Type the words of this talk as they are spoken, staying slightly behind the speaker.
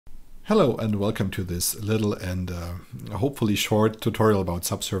Hello and welcome to this little and hopefully short tutorial about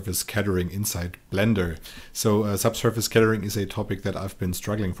subsurface scattering inside Blender. So subsurface scattering is a topic that I've been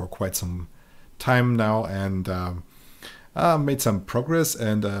struggling for quite some time now and made some progress,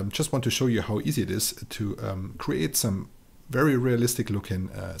 and just want to show you how easy it is to create some very realistic looking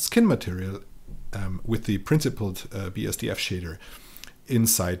skin material with the principled BSDF shader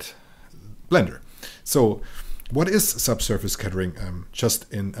inside Blender. So what is subsurface scattering? Just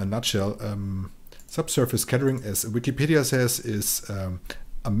in a nutshell, subsurface scattering, as Wikipedia says, is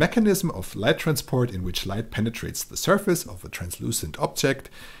a mechanism of light transport in which light penetrates the surface of a translucent object,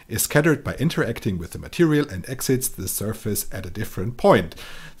 is scattered by interacting with the material, and exits the surface at a different point.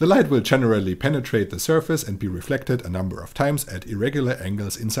 The light will generally penetrate the surface and be reflected a number of times at irregular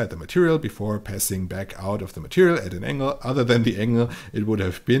angles inside the material before passing back out of the material at an angle other than the angle it would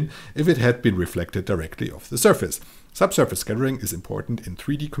have been if it had been reflected directly off the surface. Subsurface scattering is important in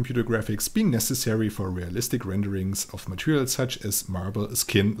 3D computer graphics, being necessary for realistic renderings of materials such as marble,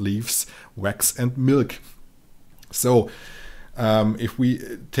 skin, leaves, wax, and milk. So, if we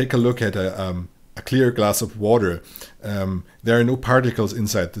take a look at a clear glass of water, there are no particles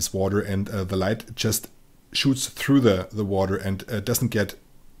inside this water, and the light just shoots through the water and doesn't get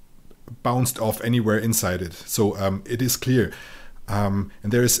bounced off anywhere inside it. So it is clear. And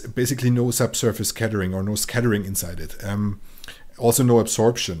there is basically no subsurface scattering or no scattering inside it. Also no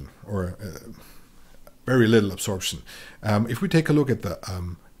absorption, or very little absorption. If we take a look at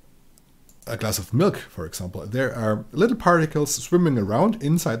a glass of milk, for example, there are little particles swimming around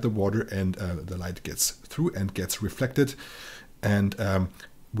inside the water, and the light gets through and gets reflected, and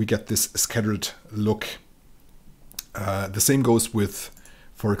we get this scattered look. The same goes with,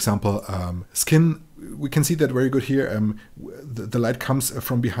 for example, skin. We can see that very good here. The light comes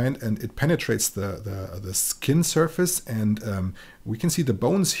from behind and it penetrates the skin surface, and we can see the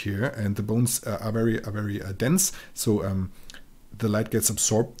bones here, and the bones are very dense. So the light gets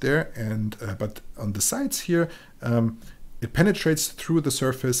absorbed there, and but on the sides here, it penetrates through the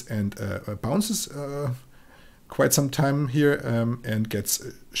surface and bounces quite some time here and gets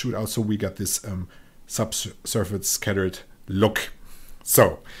shoot out. So we got this subsurface scattered look.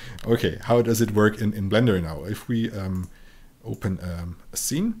 So, okay, how does it work in Blender now? If we open a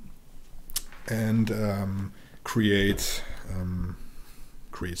scene and create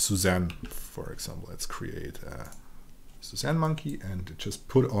Suzanne, for example. Let's create a Suzanne monkey and just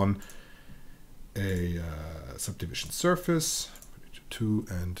put on a subdivision surface, put it to 2,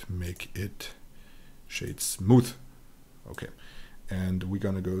 and make it shade smooth. Okay, and we're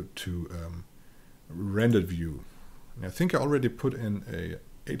gonna go to rendered view. I think I already put in a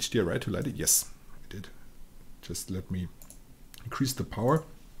HDRI to light it. Yes, I did. Just let me increase the power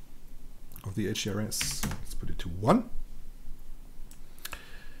of the HDRI. Let's put it to 1.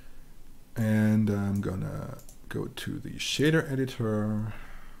 And I'm gonna go to the shader editor,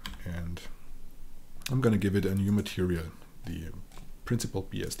 and I'm gonna give it a new material, the principled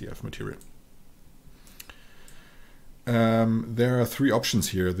BSDF material. There are 3 options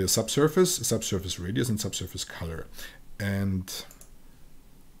here: the subsurface radius, and subsurface color. And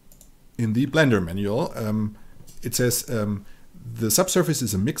in the Blender manual, it says the subsurface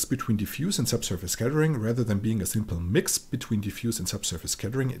is a mix between diffuse and subsurface scattering. Rather than being a simple mix between diffuse and subsurface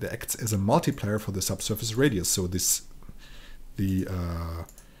scattering, it acts as a multiplier for the subsurface radius. So the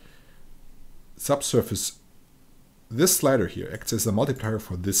subsurface, this slider here, acts as a multiplier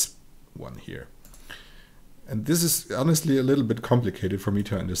for this one here. And this is honestly a little bit complicated for me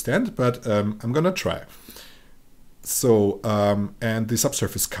to understand, but I'm gonna try. So, and the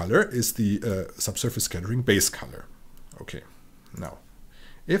subsurface color is the subsurface scattering base color. Okay, now,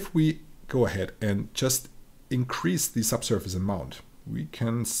 if we go ahead and just increase the subsurface amount, we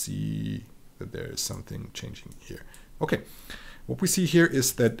can see that there is something changing here. Okay, what we see here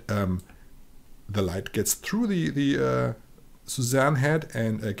is that the light gets through the Suzanne head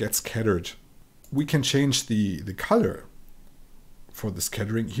and gets scattered. We can change the color for the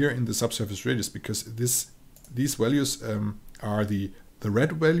scattering here in the subsurface radius, because these values are the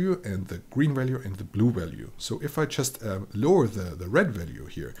red value and the green value and the blue value. So if I just lower the red value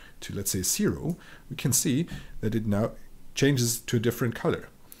here to, let's say, 0, we can see that it now changes to a different color.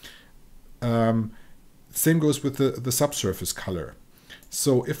 Same goes with the subsurface color.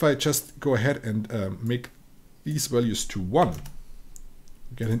 So if I just go ahead and make these values to 1,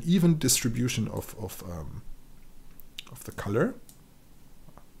 get an even distribution of the color.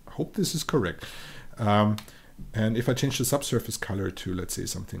 I hope this is correct. And if I change the subsurface color to, let's say,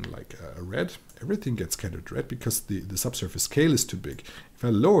 something like a red, everything gets scattered red because the subsurface scale is too big. If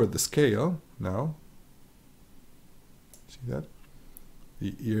I lower the scale now, see that?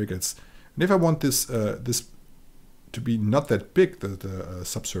 the ear gets. And if I want this this to be not that big, the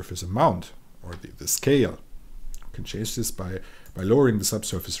subsurface amount or the scale, I can change this by lowering the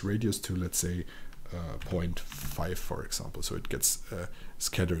subsurface radius to, let's say, 0.5, for example, so it gets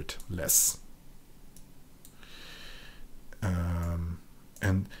scattered less.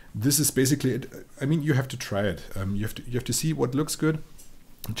 And this is basically it. I mean, you have to try it. You have to see what looks good.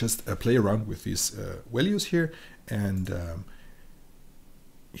 Just play around with these values here, and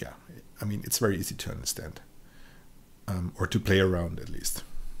yeah, I mean, it's very easy to understand, or to play around at least.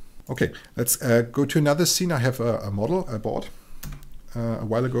 Okay, let's go to another scene. I have a model I bought a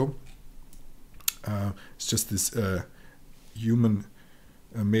while ago. It's just this human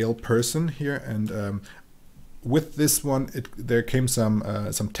male person here, and with this one, there came some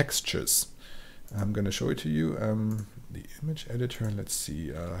textures. I'm going to show it to you. The image editor. Let's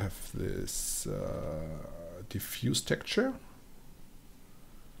see. I have this diffuse texture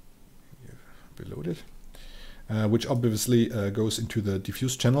below it, which obviously goes into the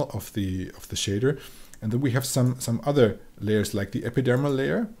diffuse channel of the shader, and then we have some other layers like the epidermal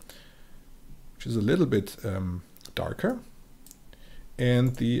layer, which is a little bit darker,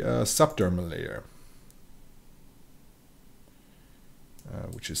 and the subdermal layer,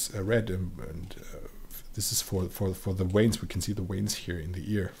 which is red, and this is for the veins. We can see the veins here in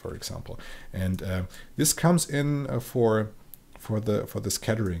the ear, for example, and this comes in for the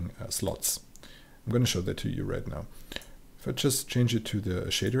scattering slots. I'm going to show that to you right now. If I just change it to the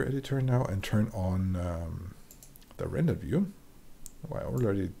shader editor now and turn on the render view, oh, I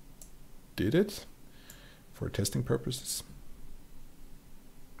already did it for testing purposes.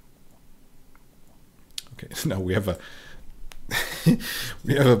 Okay, now we have a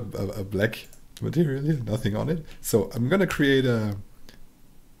a black material here, nothing on it. So I'm going to create a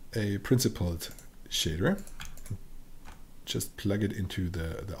principled shader. Just plug it into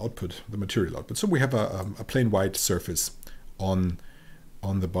the output, the material output. So we have a plain white surface on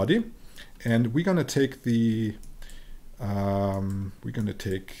the body, and we're going to take the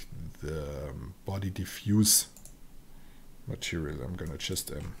body diffuse material. I'm going to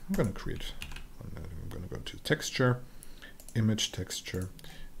just I'm going to create. I'm going to go to texture, image texture,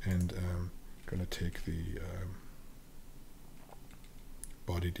 and I'm going to take the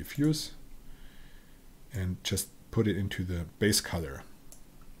body diffuse and just put it into the base color.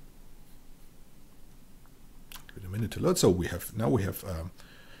 Give it a minute to load. So we have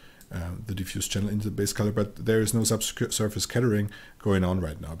the diffuse channel into the base color, but there is no subsurface scattering going on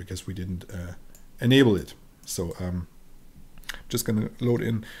right now because we didn't enable it. So I'm just going to load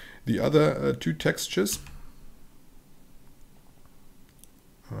in the other two textures.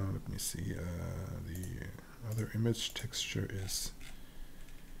 Let me see. The other image texture is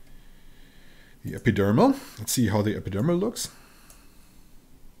the epidermal. Let's see how the epidermal looks.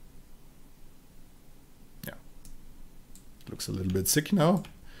 Yeah, it looks a little bit sick now,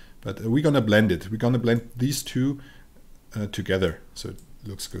 but we're gonna blend it. We're gonna blend these two together so it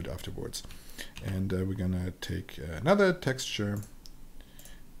looks good afterwards. And we're gonna take another texture,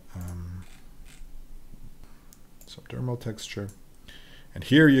 subdermal texture, and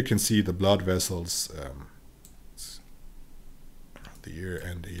here you can see the blood vessels around the ear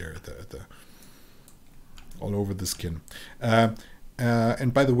and the ear at the all over the skin.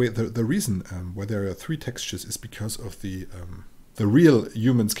 And by the way, the reason why there are three textures is because of the real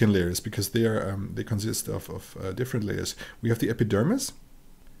human skin layers, because they consist of different layers. We have the epidermis,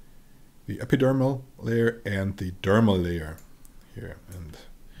 the epidermal layer, and the dermal layer here,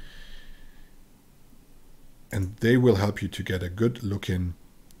 and they will help you to get a good looking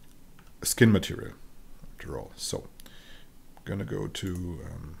skin material after all. So I'm gonna go to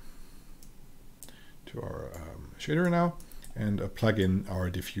our shader now and plug in our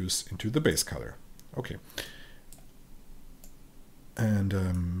diffuse into the base color. Okay,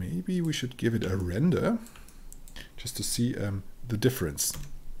 and maybe we should give it a render just to see the difference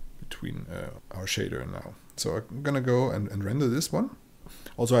between our shader now. So I'm gonna go and render this one.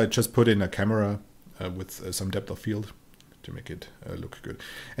 Also, I just put in a camera with some depth of field to make it look good,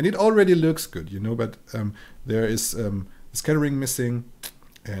 and it already looks good, you know, but there is scattering missing,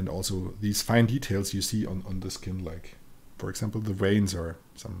 and also these fine details you see on the skin, like for example the veins or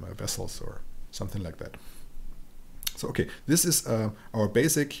some vessels or something like that. So okay, this is our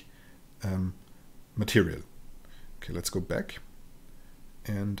basic material. Okay, let's go back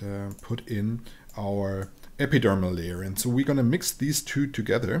and put in our epidermal layer, and so we're going to mix these two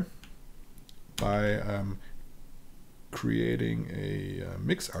together by creating a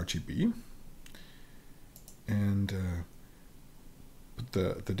mix RGB, and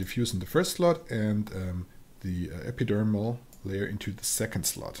put the diffuse in the first slot and the epidermal layer into the second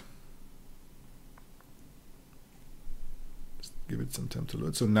slot. Just give it some time to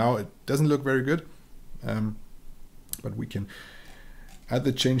load. So now it doesn't look very good, but we can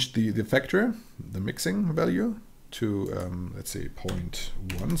either change the factor, the mixing value, to let's say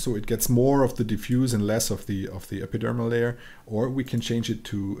 0.1, so it gets more of the diffuse and less of the epidermal layer, or we can change it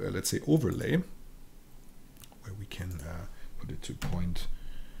to let's say overlay, where we can put it to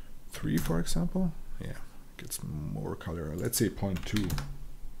 0.3, for example. Yeah, gets more color. Let's say 0.2.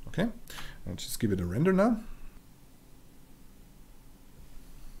 Okay, I'll just give it a render now.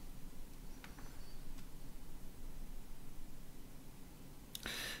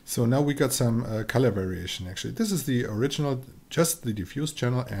 So now we got some color variation. Actually, this is the original, just the diffuse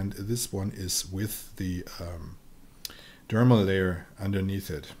channel, and this one is with the dermal layer underneath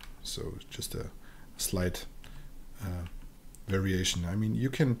it. So just a slight variation. I mean, you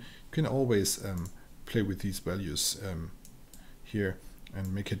can always play with these values here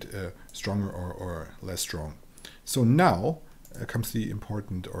and make it stronger or less strong. So now comes the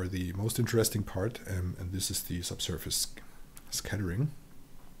important or the most interesting part, and this is the subsurface scattering.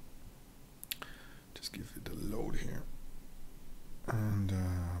 Just give it a load here, and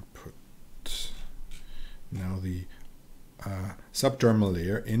put now the subdermal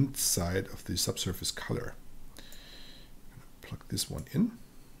layer inside of the subsurface color. Plug this one in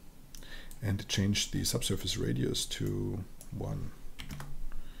and change the subsurface radius to 1.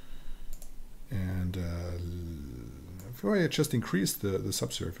 And if I just increase the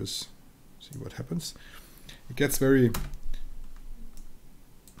subsurface, see what happens. It gets very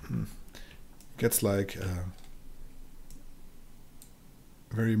gets like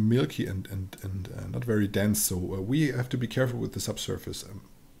very milky and not very dense. So we have to be careful with the subsurface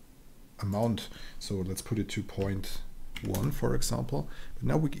amount. So let's put it to 0.1, for example. But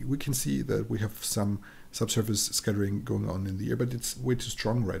now we can see that we have some subsurface scattering going on in the air, but it's way too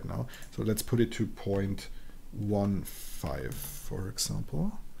strong right now. So let's put it to 0.15, for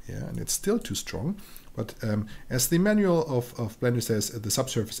example. Yeah, and it's still too strong. But as the manual of Blender says, the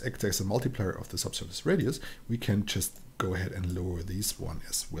subsurface acts as a multiplier of the subsurface radius, we can just go ahead and lower these one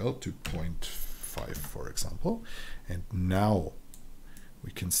as well to 0.5, for example. And now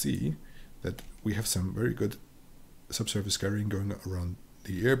we can see that we have some very good subsurface scattering going around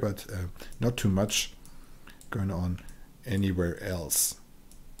the air, but not too much going on anywhere else.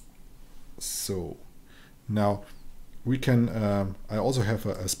 So now we can. I also have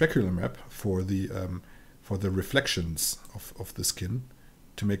a specular map for the reflections of the skin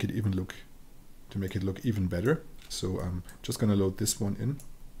to make it look even better. So I'm just going to load this one in.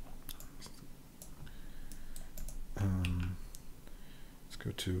 Let's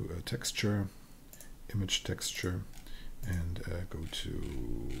go to texture, image texture, and go to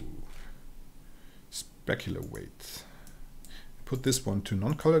specular weight. Put this one to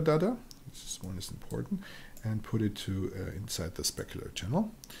non-color data. This one is important. And put it to inside the specular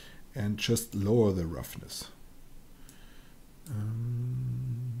channel, and just lower the roughness.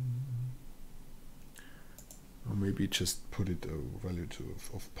 Or maybe just put it a value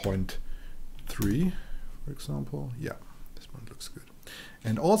of 0.3, for example. Yeah, this one looks good.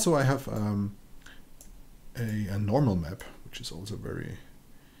 And also I have a normal map, which is also very,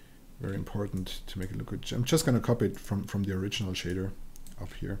 very important to make it look good. I'm just going to copy it from the original shader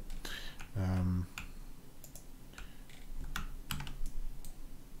up here.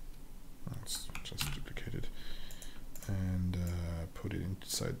 Let's just duplicate it and put it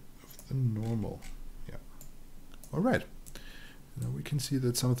inside of the normal. Yeah. All right. Now we can see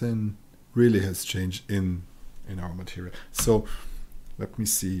that something really has changed in our material. So let me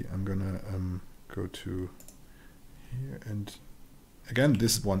see. I'm gonna go to here, and again,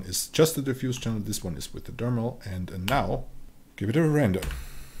 this one is just the diffuse channel. This one is with the dermal, and now give it a render.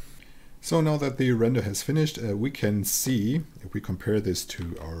 So now that the render has finished, we can see, if we compare this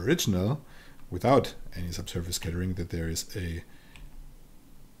to our original without any subsurface scattering, that there is a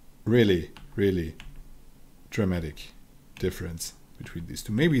really, really dramatic difference between these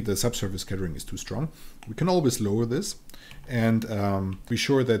two. Maybe the subsurface scattering is too strong. We can always lower this, and be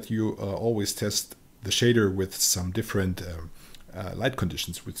sure that you always test the shader with some different light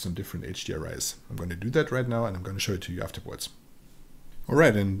conditions, with some different HDRIs. I'm going to do that right now, and I'm going to show it to you afterwards.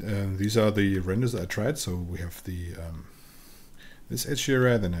 Alright, and these are the renders I tried. So we have the this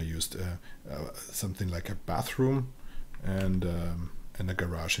HDRI, then I used something like a bathroom and a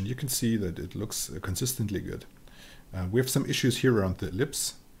garage, and you can see that it looks consistently good. We have some issues here around the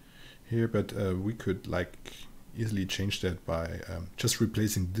ellipse here, but we could easily change that by just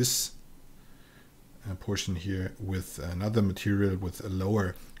replacing this portion here with another material with a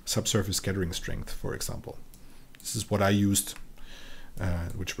lower subsurface scattering strength, for example. This is what I used,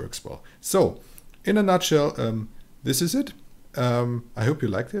 which works well. So, in a nutshell, this is it. I hope you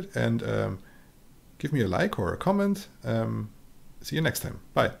liked it, and give me a like or a comment. See you next time.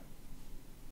 Bye.